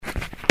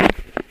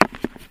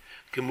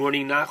Good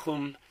morning,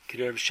 Nachum.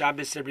 Good Erev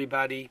Shabbos,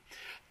 everybody.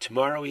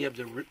 Tomorrow we have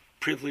the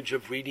privilege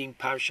of reading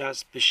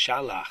Parshas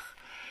Beshalach.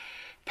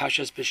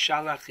 Parshas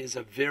Beshalach is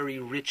a very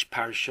rich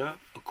parsha.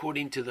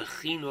 According to the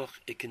Chinuch,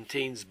 it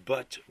contains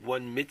but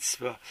one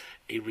mitzvah,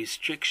 a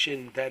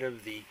restriction, that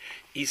of the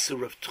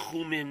Isur of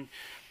Tchumen,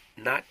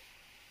 not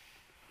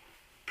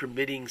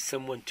permitting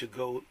someone to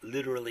go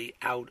literally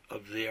out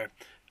of their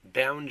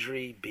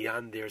boundary,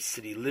 beyond their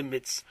city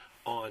limits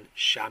on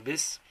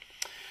Shabbos.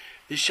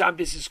 This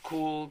Shabbos is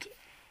called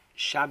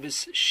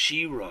Shabbos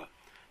Shira,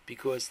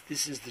 because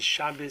this is the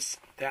Shabbos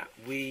that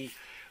we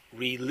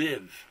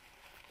relive.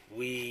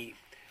 We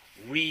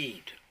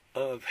read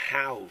of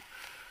how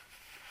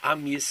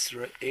Am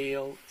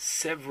Yisrael,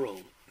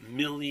 several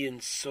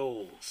million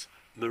souls,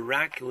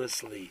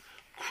 miraculously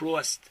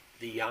crossed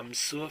the Yam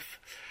Suf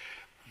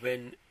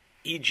when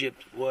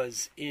Egypt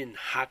was in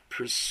hot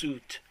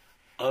pursuit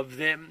of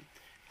them,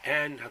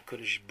 and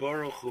HaKadosh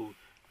Baruch Hu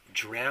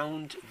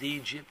drowned the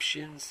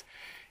Egyptians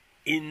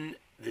in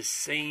the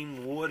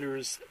same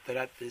waters that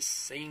at the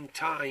same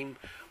time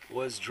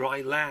was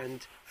dry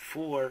land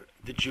for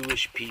the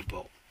Jewish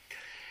people.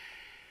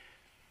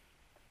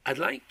 I'd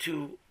like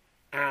to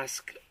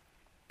ask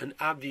an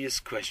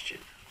obvious question.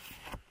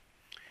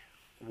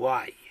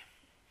 Why?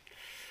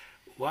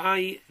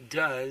 Why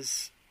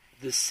does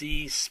the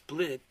sea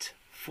split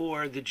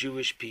for the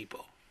Jewish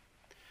people?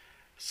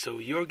 So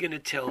you're going to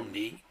tell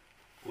me,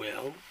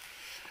 well,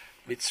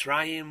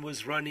 Mitzrayim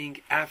was running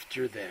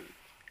after them.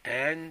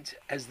 And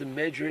as the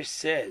Medrash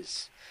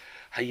says,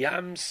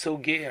 Hayam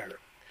Soger,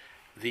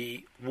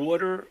 the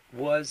water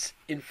was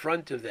in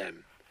front of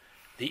them.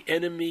 The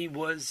enemy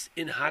was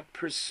in hot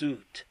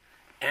pursuit.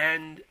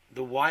 And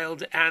the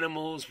wild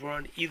animals were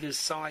on either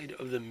side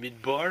of the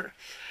Midbar.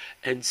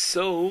 And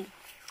so,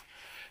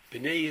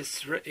 Bnei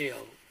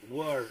Yisrael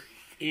were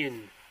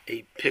in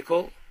a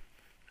pickle,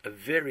 a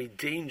very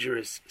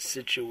dangerous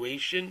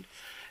situation.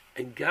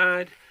 And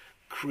God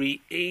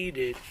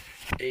created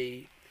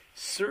a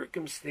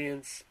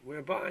circumstance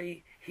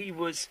whereby he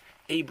was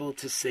able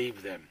to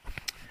save them.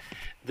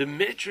 The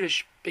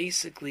Medrash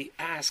basically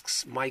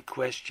asks my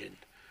question: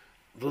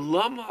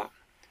 V'lama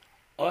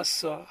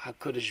asa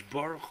HaKadosh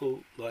Baruch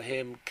Hu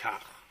lahem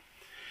kach?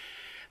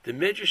 The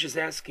Medrash is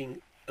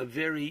asking a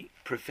very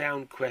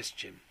profound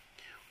question.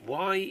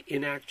 Why,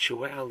 in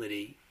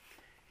actuality,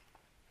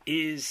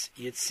 is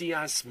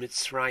Yetzias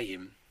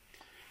Mitzrayim,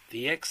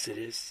 the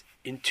Exodus,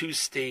 in two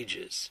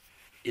stages?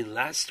 In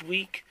last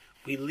week,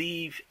 we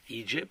leave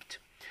Egypt,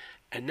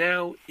 and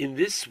now in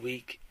this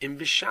week, in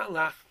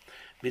Beshalach,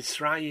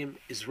 Mitzrayim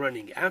is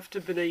running after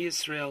Bnei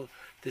Yisrael.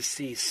 The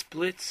sea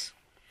splits.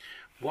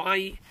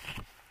 Why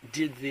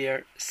did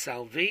their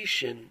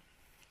salvation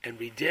and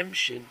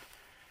redemption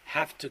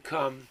have to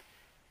come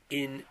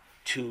in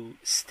two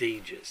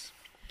stages?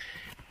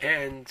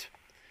 And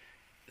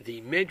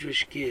the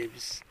Medrash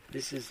gives,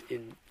 this is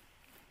in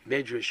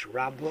Medrash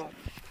Rabbah,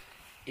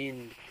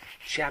 in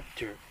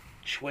chapter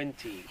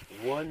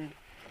 21,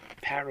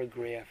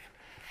 paragraph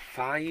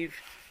 5,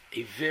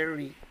 a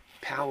very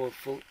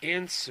powerful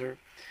answer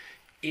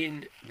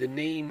in the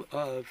name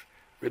of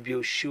Rabbi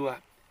Yoshua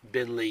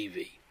ben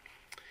Levi.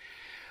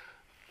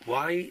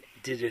 Why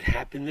did it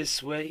happen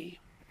this way?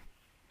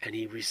 And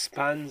he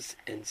responds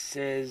and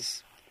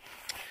says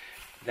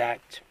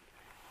that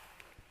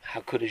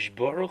HaKadosh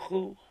Baruch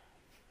Hu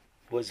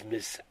was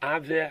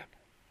misaveh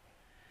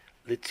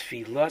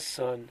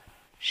l'tfilason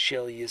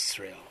shel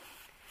Yisrael.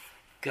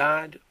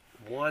 God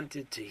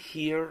wanted to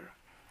hear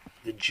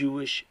the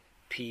Jewish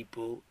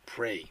people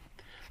pray.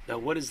 Now,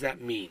 what does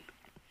that mean?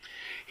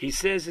 He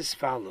says as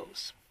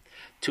follows: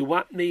 to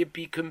what may it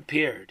be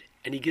compared?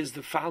 And he gives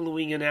the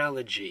following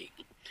analogy: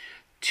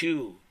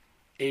 to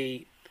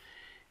a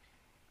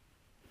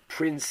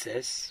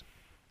princess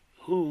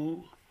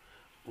who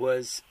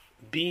was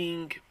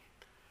being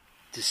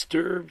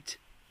disturbed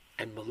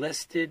and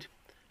molested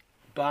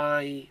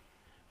by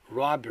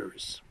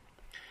robbers,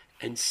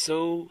 and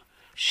so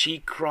she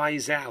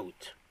cries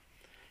out.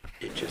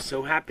 It just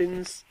so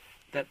happens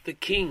that the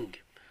king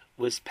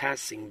was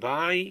passing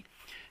by.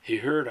 He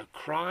heard her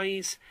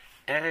cries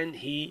and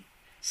he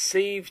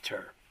saved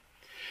her.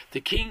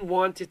 The king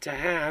wanted to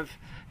have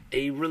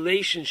a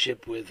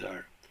relationship with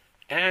her,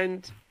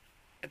 and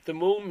at the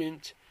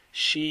moment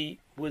she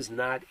was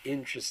not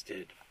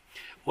interested.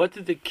 What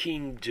did the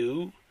king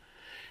do?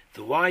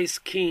 The wise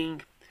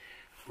king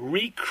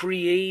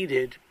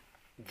recreated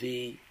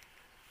the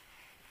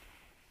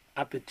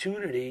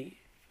opportunity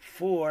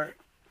for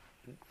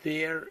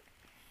their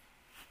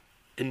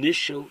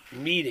initial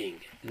meeting.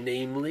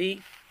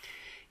 Namely,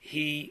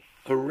 he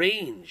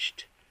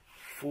arranged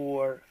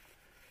for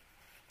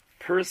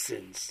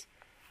persons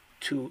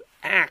to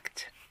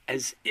act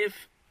as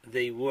if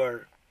they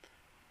were,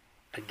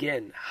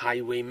 again,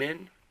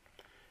 highwaymen,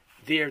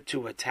 there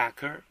to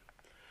attack her.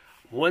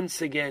 Once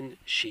again,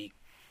 she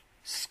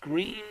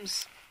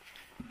screams,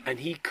 and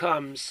he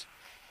comes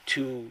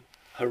to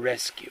her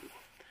rescue.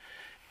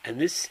 And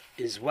this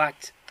is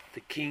what the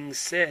king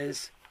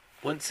says.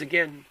 Once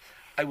again,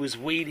 I was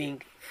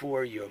waiting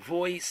for your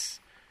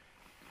voice.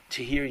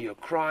 to hear your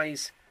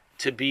cries,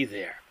 to be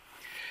there.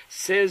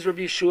 Says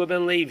Rabbi Yeshua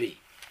ben Levi,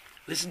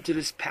 listen to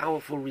this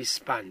powerful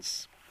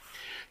response.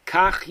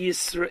 Kach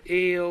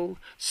Yisrael,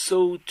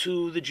 so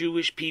too the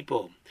Jewish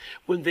people,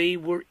 when they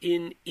were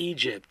in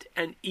Egypt,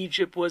 and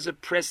Egypt was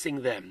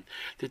oppressing them.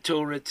 The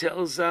Torah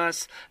tells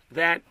us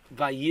that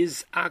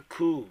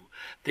Vayizaku,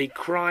 they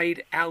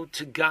cried out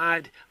to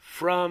God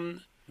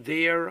from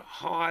their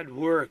hard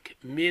work,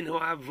 min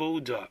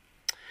ha'avoda.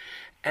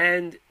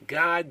 And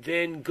God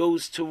then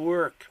goes to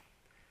work,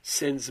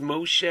 sends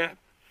Moshe,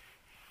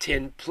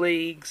 10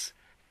 plagues,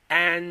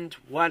 and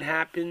what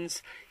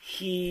happens?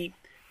 He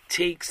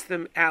takes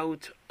them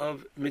out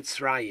of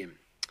Mitzrayim.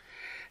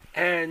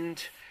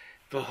 And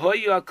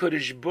v'hoya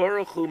HaKadosh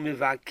Baruch Hu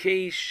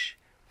mivakesh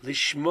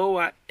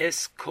lishmoa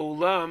es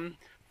kolam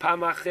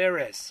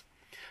pamacheres.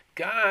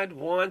 God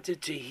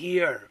wanted to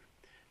hear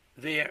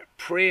their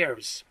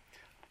prayers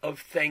of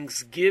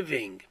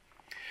thanksgiving,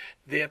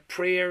 their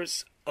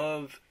prayers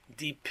of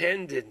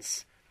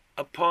dependence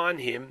upon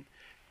Him,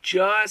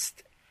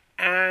 just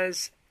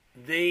as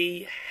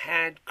they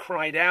had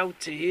cried out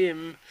to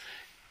Him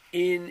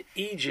in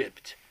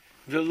Egypt.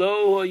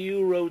 V'lo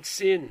hayu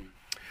rotzin.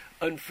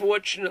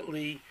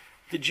 Unfortunately,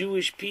 the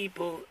Jewish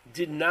people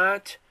did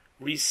not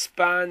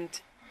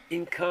respond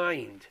in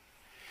kind.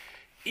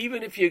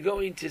 Even if you're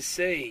going to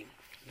say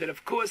that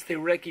of course they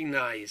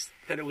recognized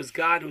that it was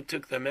God who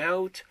took them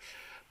out,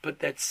 but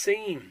that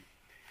same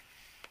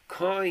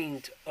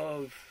kind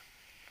of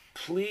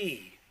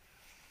plea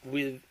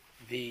with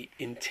the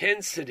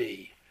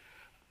intensity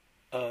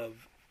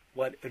of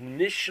what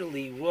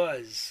initially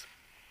was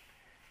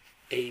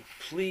a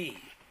plea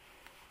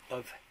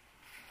of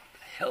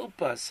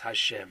help us,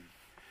 Hashem.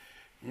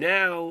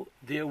 Now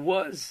there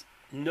was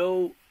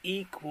no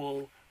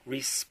equal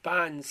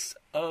response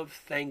of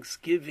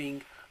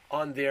thanksgiving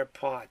on their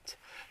part.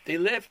 They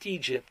left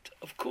Egypt.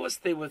 Of course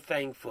they were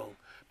thankful,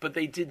 but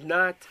they did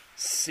not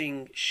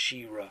sing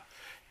Shira,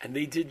 and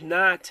they did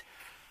not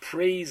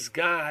praise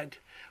God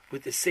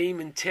with the same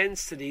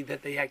intensity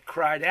that they had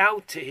cried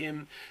out to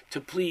Him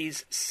to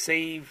please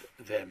save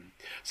them.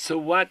 So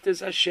what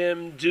does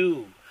Hashem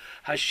do?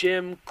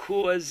 Hashem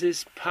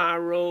causes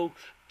Paro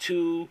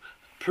to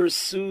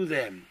pursue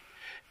them.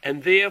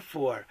 And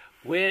therefore,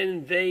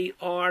 when they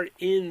are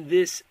in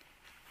this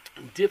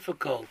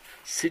difficult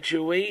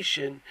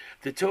situation,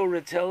 the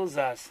Torah tells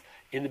us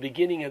in the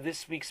beginning of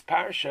this week's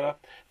parsha,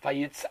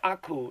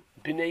 Vayitzaku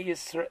b'nei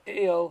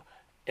Yisrael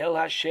el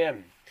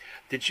Hashem.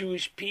 The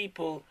Jewish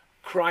people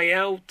cry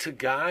out to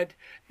God,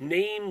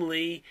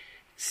 namely,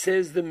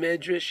 says the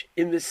Medrash,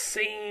 in the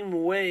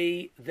same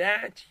way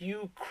that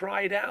you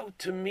cried out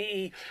to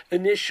me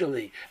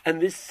initially.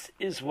 And this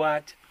is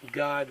what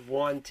God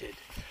wanted.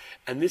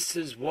 And this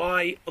is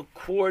why,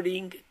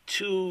 according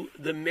to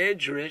the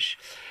Medrash,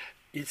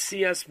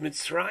 Yetzias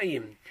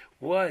Mitzrayim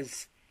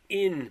was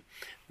in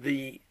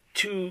the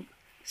 2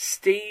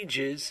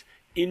 stages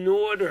in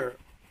order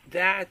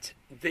that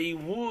they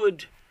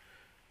would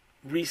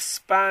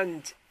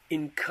respond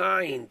in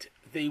kind.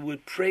 They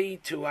would pray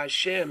to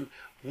Hashem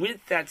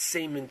with that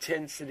same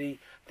intensity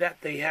that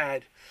they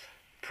had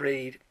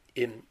prayed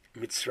in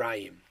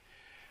Mitzrayim.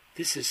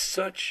 This is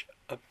such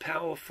a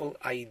powerful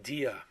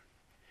idea.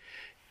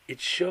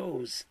 It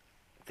shows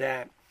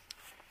that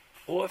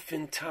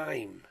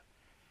oftentimes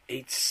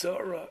a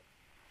tzara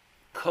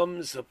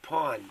comes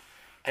upon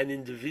an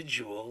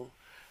individual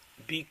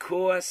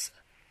because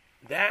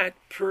that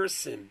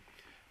person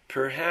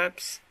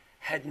perhaps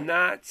had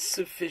not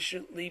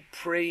sufficiently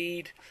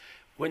prayed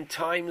when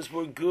times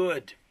were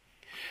good.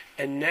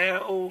 And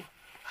now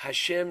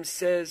Hashem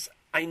says,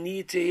 I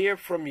need to hear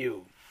from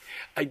you.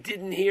 I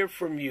didn't hear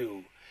from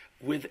you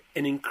with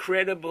an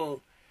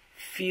incredible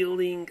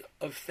feeling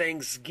of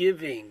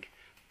thanksgiving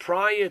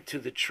prior to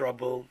the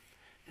trouble.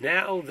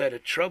 Now that a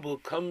trouble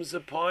comes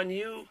upon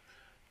you,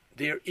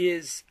 there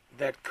is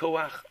that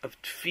koach of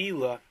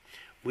tefillah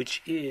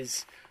which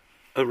is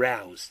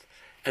aroused.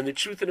 And the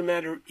truth of the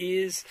matter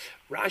is,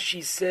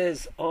 Rashi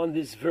says on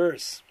this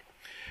verse,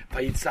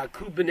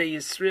 Vayitzaku b'nei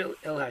Yisrael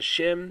el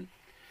Hashem,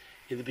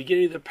 in the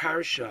beginning of the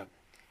parsha,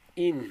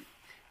 in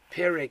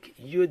Perek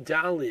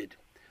Yudalid,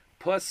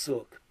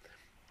 Pasuk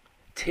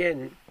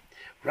 10,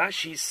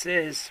 Rashi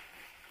says,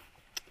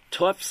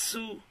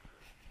 Tofsu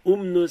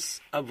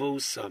umnus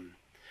avosam.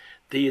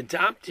 They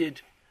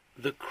adopted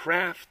the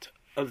craft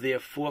of their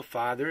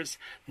forefathers,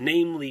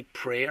 namely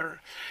prayer.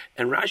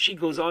 And Rashi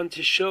goes on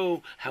to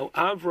show how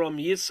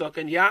Avram, Yitzchak,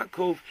 and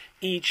Yaakov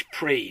each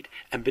prayed.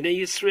 And Bnei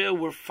Yisrael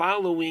were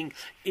following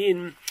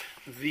in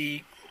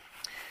the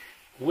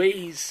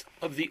ways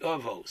of the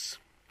Avos.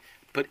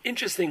 But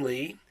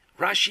interestingly,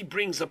 Rashi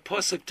brings a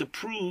pasuk to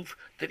prove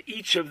that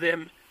each of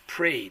them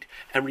prayed.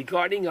 And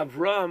regarding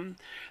Avram,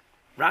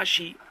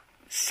 Rashi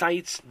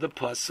cites the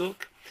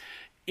pasuk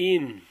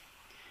in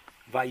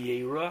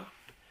Vayera,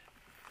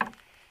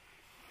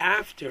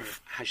 after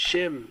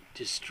Hashem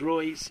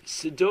destroys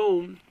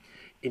Sodom,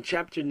 in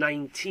chapter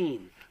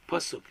 19,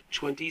 pasuk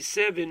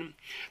 27,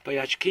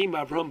 Vayashkem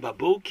Avram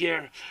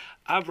baboker,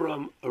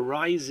 Avram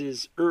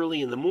arises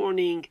early in the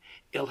morning,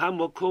 El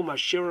Hamokom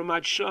Asher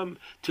Amad Sham,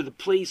 to the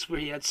place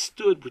where he had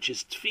stood, which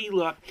is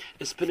Tefillah,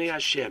 es Pnei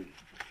Hashem.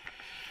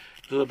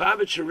 The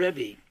Lubavitcher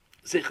Rebbe,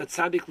 Zecher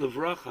Tzadik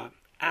Levracha,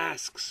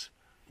 asks,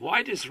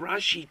 why does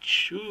Rashi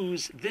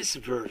choose this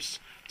verse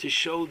to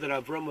show that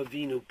Avram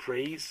Avinu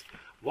prays?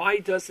 Why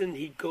doesn't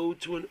he go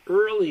to an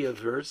earlier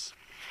verse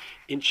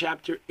in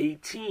chapter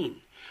 18,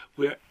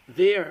 where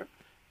there,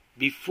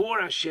 before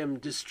Hashem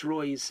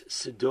destroys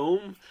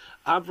Sodom,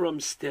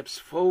 Avram steps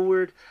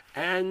forward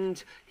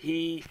and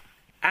he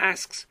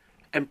asks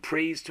and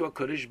prays to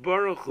HaKadosh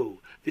Baruch Hu.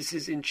 This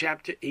is in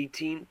chapter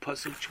 18,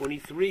 Pasuk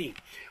 23.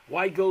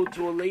 Why go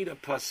to a later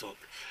Pasuk?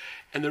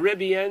 And the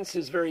Rebbe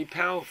answers very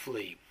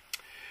powerfully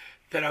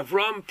that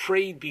Avram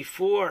prayed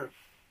before.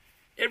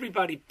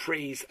 Everybody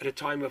prays at a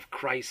time of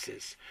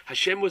crisis.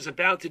 Hashem was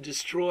about to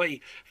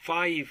destroy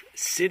 5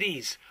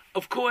 cities.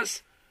 Of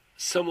course,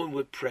 someone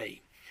would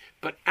pray.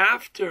 But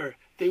after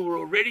they were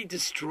already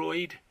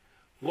destroyed,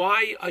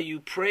 why are you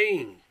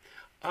praying?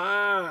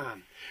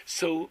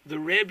 So the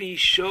Rebbe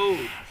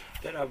showed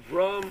that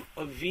Avram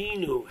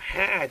Avinu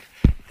had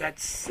that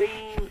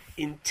same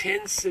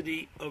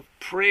intensity of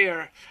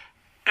prayer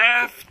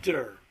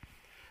after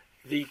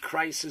the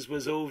crisis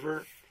was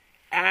over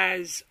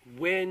as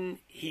when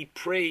he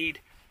prayed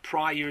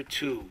prior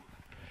to.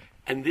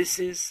 And this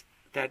is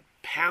that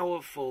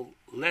powerful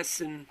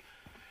lesson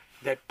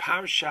that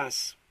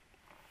Parshas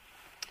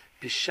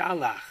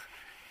Bishalach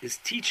is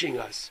teaching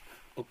us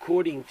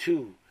according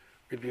to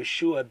Rabbi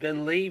Yeshua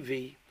ben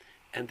Levi,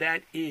 and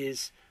that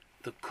is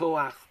the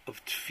koach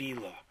of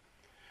tefillah,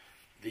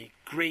 the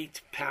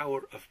great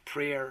power of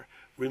prayer,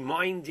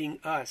 reminding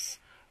us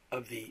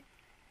of the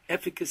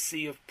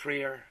efficacy of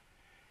prayer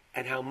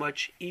and how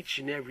much each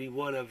and every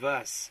one of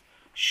us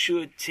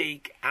should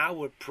take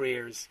our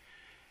prayers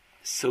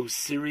so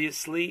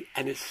seriously,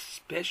 and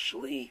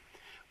especially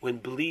when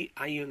bli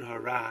ayin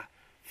hara,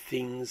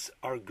 things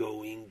are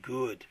going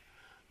good.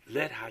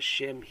 Let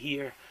Hashem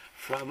hear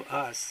from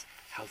us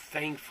how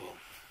thankful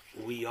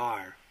we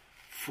are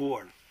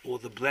for all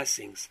the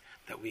blessings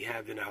that we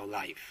have in our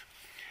life.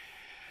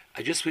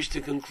 I just wish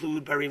to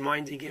conclude by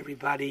reminding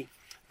everybody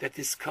that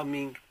this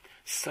coming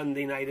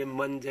Sunday night and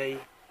Monday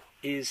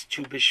is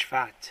Tu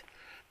B'Shvat,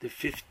 the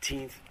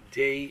 15th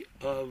day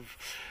of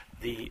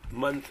the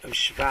month of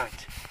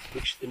Shvat,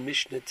 which the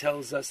Mishnah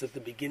tells us at the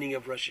beginning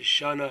of Rosh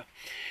Hashanah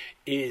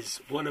is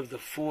one of the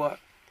 4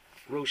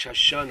 Rosh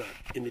Hashanah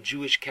in the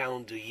Jewish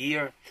calendar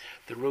year,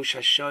 the Rosh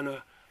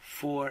Hashanah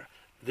for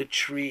the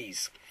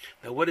trees.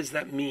 Now what does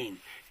that mean?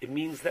 It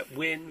means that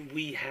when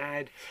we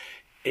had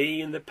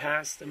in the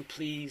past, and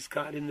please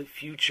God in the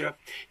future,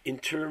 in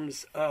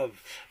terms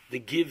of the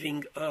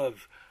giving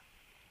of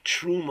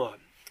Truma,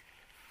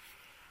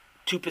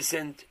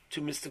 2%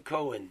 to Mr.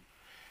 Cohen,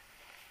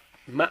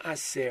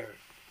 Ma'aser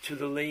to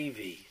the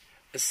Levi,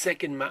 a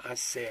second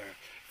Ma'aser,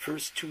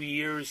 first 2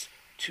 years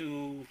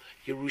to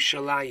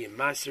Yerushalayim,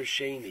 Maser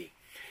Sheni,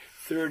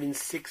 3rd and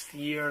 6th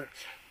year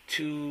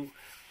to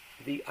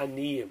the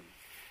Aniyim.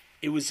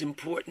 It was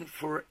important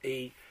for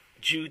a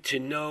Jew to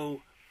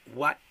know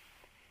what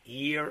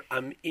year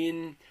I'm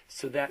in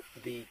so that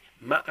the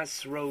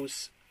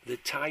Ma'asros, the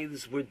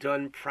tithes, were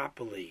done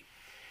properly.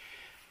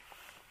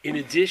 In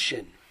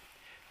addition,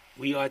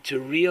 we are to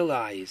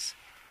realize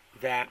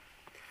that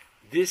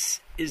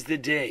this is the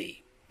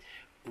day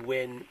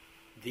when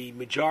the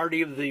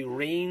majority of the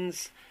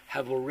rains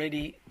have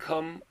already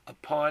come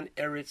upon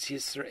Eretz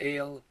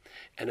Yisrael,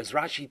 and as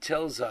Rashi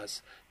tells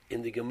us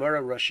in the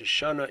Gemara Rosh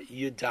Hashanah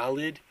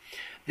Yudalid,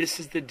 this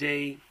is the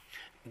day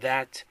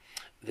that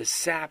the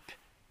sap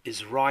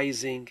is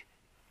rising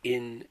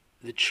in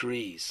the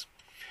trees.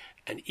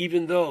 And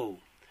even though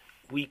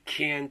we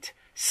can't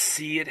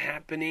see it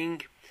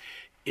happening,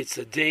 it's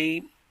a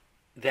day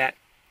that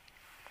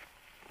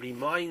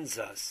reminds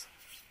us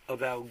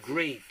of our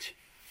great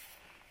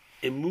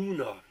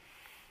emunah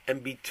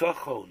and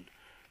bitachon,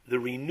 the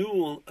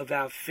renewal of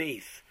our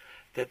faith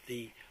that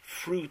the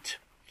fruit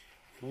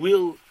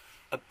will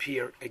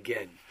appear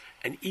again.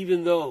 And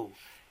even though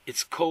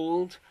it's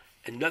cold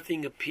and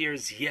nothing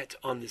appears yet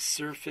on the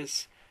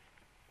surface,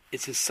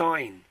 it's a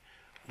sign.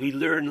 We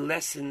learn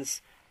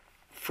lessons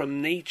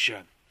from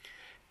nature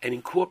and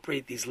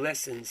incorporate these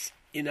lessons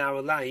in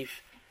our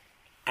life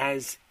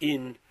as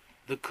in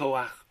the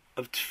koach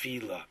of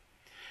tefillah.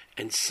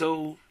 And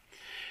so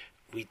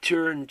we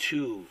turn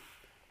to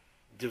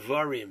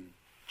Devarim,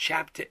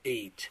 chapter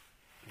 8,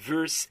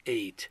 verse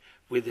 8,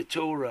 where the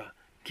Torah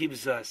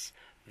gives us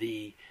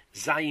the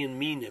Zayin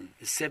Minim,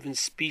 the 7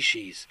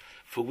 species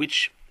for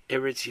which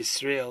Eretz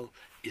Yisrael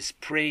is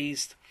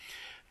praised,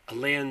 a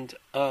land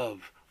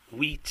of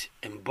wheat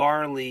and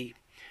barley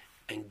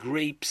and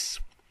grapes,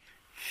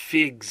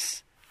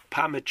 figs,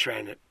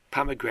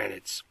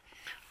 pomegranates,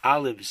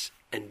 olives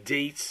and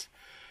dates,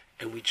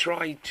 and we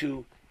try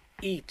to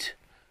eat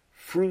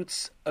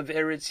fruits of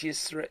Eretz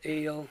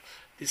Yisrael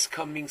this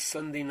coming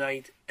Sunday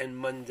night and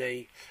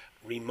Monday,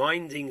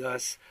 reminding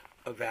us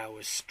of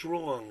our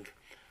strong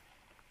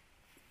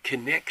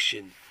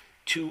connection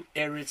to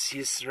Eretz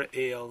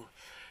Yisrael,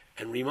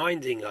 and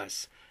reminding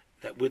us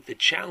that with the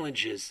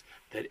challenges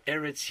that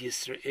Eretz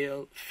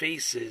Yisrael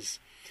faces,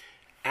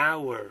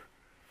 our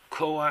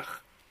koach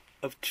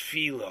of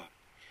tefillah,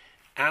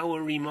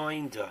 our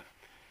reminder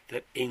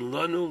that ein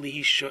lanu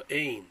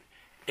lihisho'ein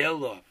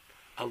ela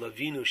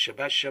alavinu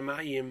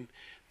shabashamayim,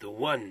 the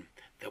one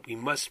that we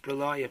must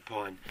rely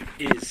upon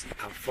is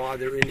our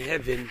Father in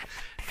heaven.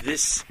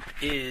 This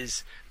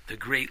is the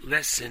great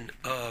lesson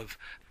of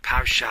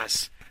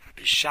Parshas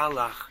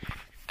Bishalach,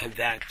 and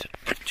that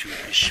of Tu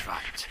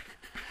B'Shvat.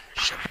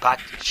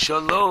 Shabbat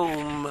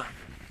Shalom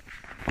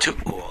to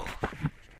all.